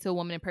would say to a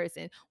woman in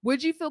person?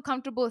 Would you feel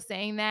comfortable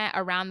saying that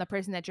around the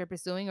person that you're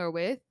pursuing or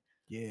with?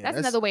 Yeah, That's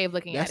another way of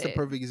looking at that's the it.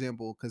 perfect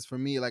example. Because for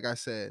me, like I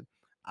said,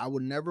 I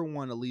would never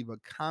want to leave a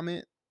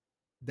comment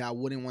that I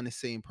wouldn't want to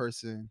say in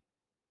person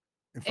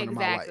in front of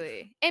my wife.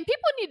 Exactly. And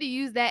people need to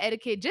use that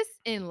etiquette just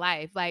in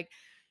life. Like,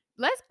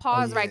 let's Oh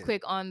pause right yeah,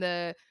 quick on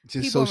the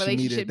just people in social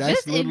media. relationship, That's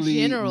just in literally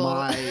general.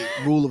 my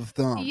rule of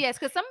thumb. Yes,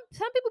 because some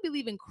people be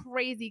leaving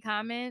crazy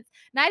comments,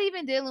 not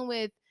even dealing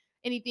with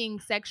anything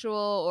sexual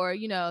or,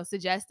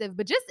 suggestive,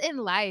 but just in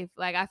life.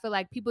 Like, I feel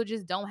like people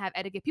just don't have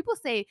etiquette. People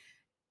say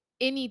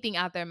anything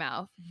out their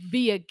mouth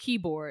via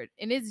keyboard,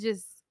 and it's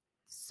just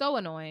so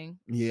annoying.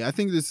 Yeah, I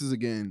think this is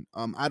again,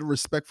 out of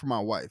respect for my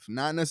wife,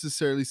 not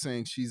necessarily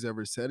saying she's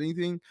ever said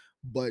anything,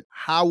 but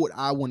how would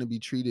I want to be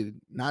treated?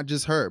 Not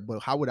just her,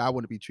 but how would I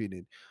want to be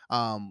treated?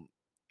 Um,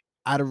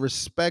 Out of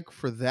respect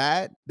for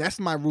that, that's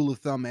my rule of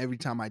thumb every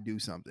time I do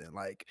something.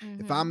 Like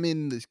if Mhm. I'm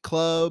in this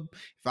club,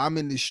 if I'm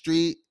in the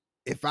street,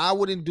 if I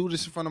wouldn't do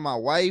this in front of my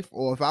wife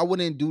or if I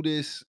wouldn't do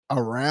this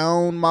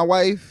around my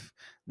wife,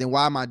 then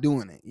why am I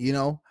doing it? You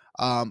know?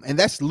 And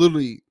that's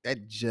literally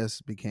that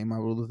just became my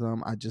rule of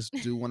thumb. I just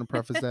do want to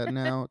preface that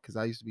now because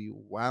I used to be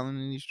wilding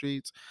in these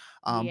streets.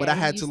 But Yeah, I you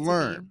had to used to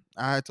learn. be.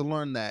 I had to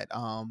learn that.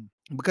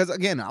 Because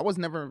again, I was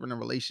never in a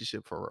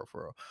relationship for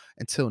real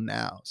until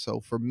now. So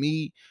for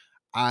me,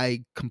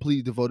 I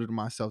completely devoted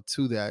myself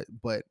to that.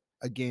 But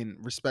again,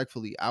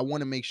 respectfully, I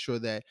want to make sure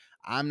that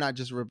I'm not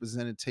just a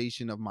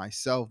representation of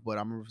myself, but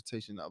I'm a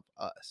representation of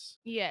us,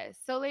 Yes.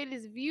 So,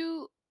 ladies, if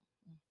you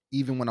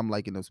even when I'm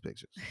liking those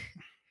pictures.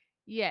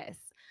 Yes.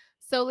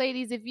 So,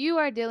 ladies, if you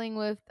are dealing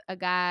with a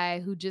guy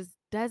who just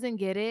doesn't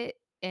get it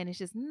and it's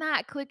just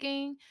not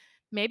clicking,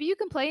 maybe you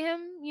can play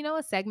him,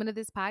 a segment of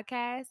this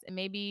podcast, and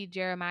maybe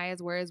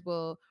Jeremiah's words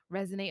will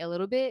resonate a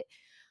little bit.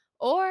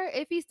 Or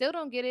if he still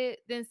don't get it,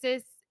 then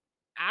sis,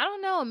 I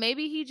don't know,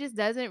 maybe he just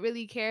doesn't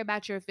really care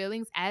about your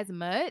feelings as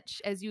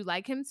much as you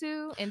like him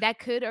to, and that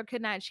could or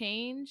could not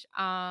change.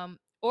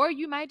 Or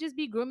you might just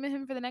be grooming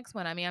him for the next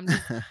one. I mean,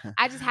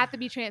 I just have to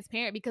be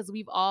transparent because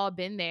we've all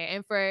been there.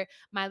 And for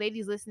my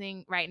ladies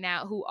listening right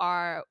now who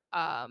are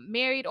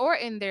married or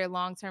in their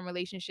long-term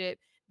relationship,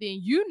 then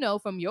you know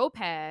from your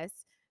past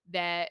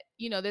that,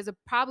 there's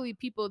probably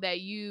people that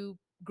you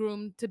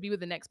groomed to be with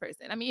the next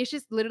person. I mean, it's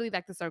just literally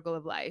like the circle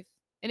of life.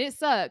 And it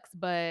sucks,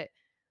 but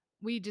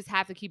we just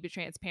have to keep it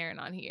transparent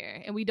on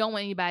here. And we don't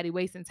want anybody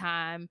wasting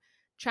time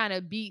trying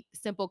to beat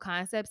simple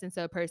concepts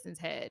into a person's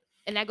head.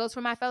 And that goes for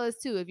my fellas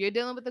too. If you're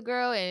dealing with a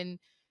girl and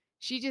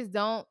she just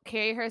don't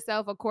carry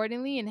herself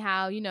accordingly and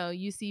how,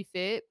 you see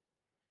fit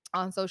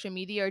on social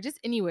media or just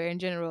anywhere in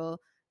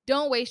general,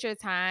 don't waste your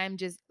time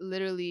just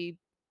literally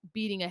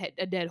beating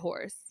a dead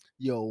horse.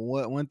 Yo,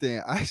 what one thing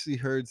I actually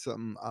heard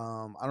something.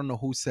 I don't know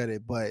who said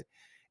it, but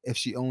if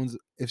she owns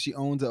a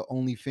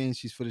OnlyFans,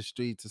 she's for the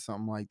streets or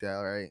something like that,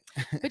 right?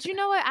 But you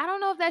know what? I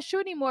don't know if that's true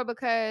anymore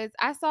because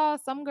I saw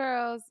some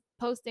girls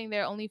posting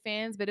their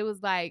OnlyFans, but it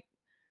was like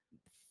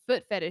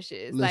foot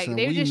fetishes. Like Listen,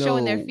 they were we just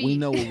showing their know we feet.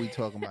 know what we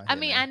talking about I here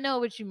mean, now. I know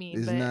what you mean,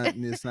 It's but not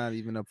it's not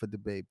even up for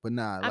debate. But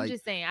nah, I'm like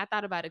just saying, I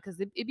thought about it because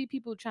it be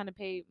people trying to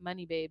pay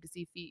money, babe, to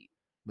see feet.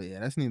 but yeah,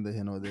 that's neither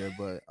here nor there.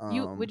 But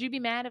You would you be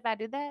mad if I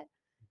did that?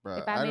 bro,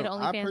 If I made an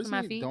I OnlyFans for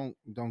my personally feet?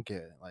 don't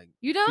care. Like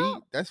You don't?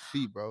 feet, that's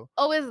feet, bro.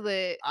 Oh, it's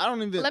lit. I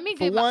don't even Let me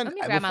for get my one, let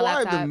me grab my before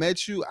I even laptop.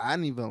 met you, I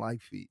didn't even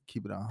like feet.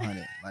 Keep it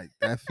 100. Like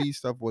that feet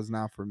stuff was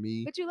not for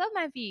me. But you love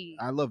my feet.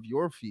 I love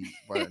your feet,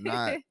 but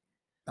not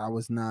I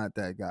was not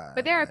that guy.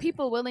 But there are Like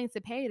people willing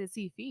to pay to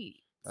see feet.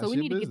 So that's we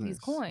your need to get these business.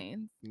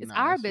 coins. It's Nah,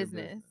 our that's your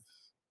business. business.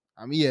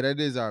 I mean, yeah, that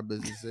is our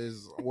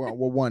business. We're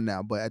one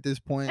now, but at this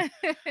point,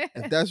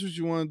 if that's what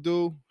you want to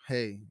do,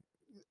 hey,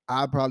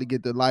 I'll probably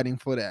get the lighting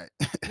for that.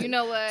 You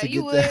know To what?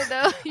 You get that,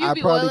 would though. You'd I'll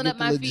be probably oiling get up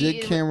the my legit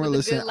feet with, camera. with a good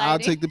Listen, I'll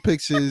lighting. take the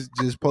pictures.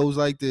 Just pose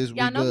like this. We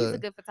Y'all know he's a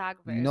good. good You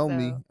photographer. know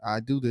me. So, I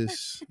do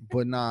this,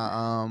 but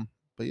nah.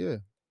 But yeah.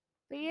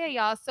 but yeah,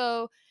 y'all.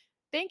 So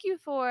thank you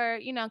for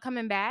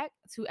coming back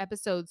to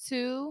episode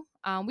 2.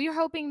 We are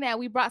hoping that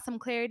we brought some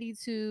clarity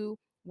to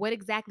what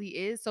exactly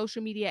is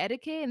social media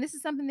etiquette, and this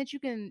is something that you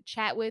can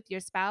chat with your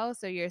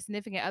spouse or your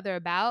significant other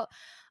about.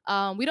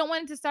 We don't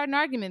want it to start an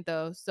argument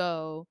though,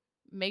 so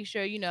make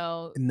sure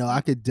No, I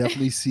you. could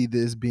definitely see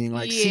this being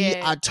like, see,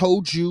 Yeah. I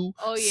told you.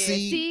 Oh yeah.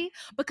 See, See,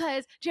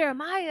 because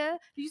Jeremiah,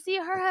 you see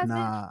her husband,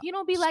 nah. he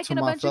don't be To liking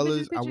a my bunch of bitches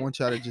fellas, I pictures. want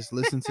y'all to just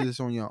listen to this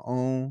on your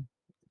own.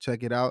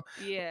 Check it out.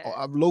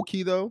 Yeah. Low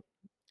key though,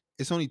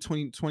 it's only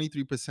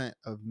 23%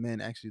 of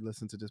men actually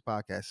listen to this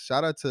podcast.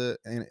 Shout out to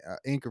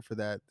Anchor for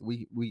that.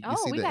 We can Oh,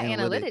 see we the got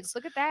analytics. analytics.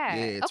 Look at that.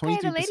 Yeah, Okay,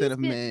 23% of the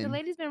men.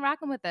 ladies been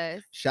rocking with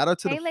us. Shout out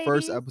to the Hey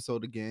first ladies.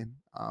 episode again.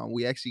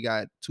 We actually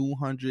got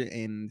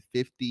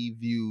 250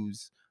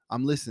 views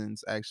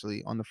listens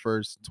actually on the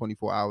first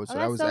 24 hours. Oh, So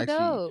that that's was so actually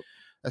dope.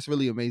 that's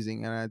really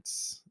amazing, and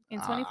that's In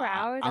 24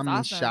 hours? That's I'm in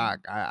awesome. shock.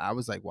 I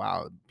was like,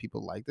 wow,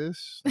 people like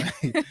this. Like,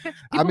 I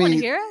People wanna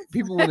mean, hear us?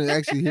 people want to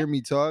actually hear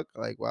me talk.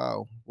 Like,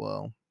 wow,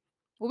 well,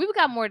 Well, we've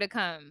got more to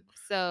come. oh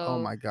So,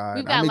 my god,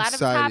 we've got I'm a lot of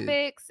excited.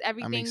 topics, I'm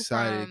everything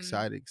excited, from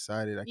excited,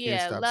 excited. I can't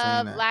yeah, stop saying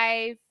love, that.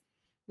 life.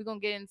 We're gonna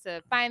get into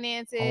Oh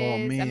finances. I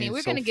mean, man,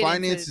 we're so gonna get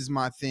finance into is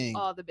my thing.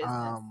 all the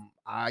business.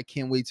 I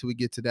can't wait till we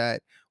get to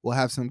that. We'll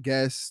have some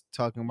guests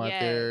talking about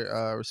Yes.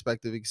 their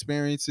respective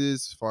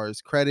experiences as far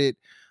as credit,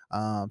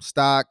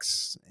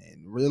 stocks,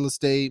 and real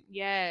estate. I'm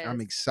Yes.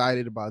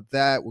 excited about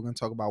that. We're gonna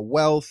talk about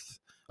wealth.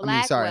 I mean,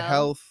 Black sorry, wealth,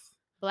 health,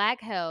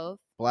 black health,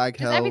 black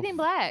just health. everything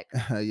black.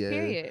 Yeah,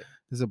 Period.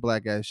 this is a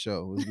black ass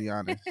show. Let's be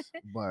honest.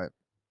 But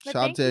But shout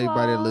out thank to you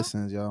everybody that all.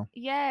 listens, y'all.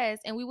 Yes,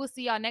 and we will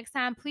see y'all next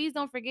time. Please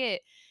don't forget,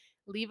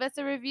 leave us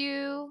a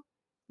review,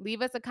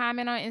 leave us a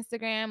comment on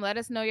Instagram, let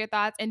us know your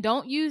thoughts, and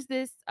don't use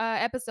this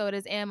episode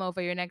as ammo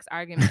for your next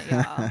argument,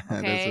 y'all. That's a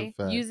Okay,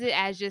 fact. use it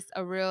as just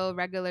a real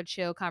regular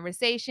chill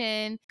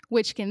conversation,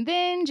 which can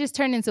then just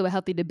turn into a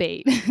healthy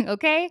debate.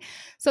 Okay,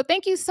 so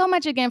thank you so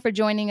much again for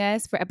joining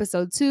us for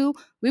episode 2.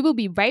 We will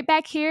be right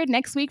back here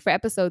next week for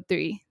episode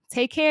 3.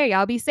 Take care,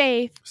 y'all. Be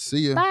safe.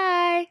 See ya. Bye.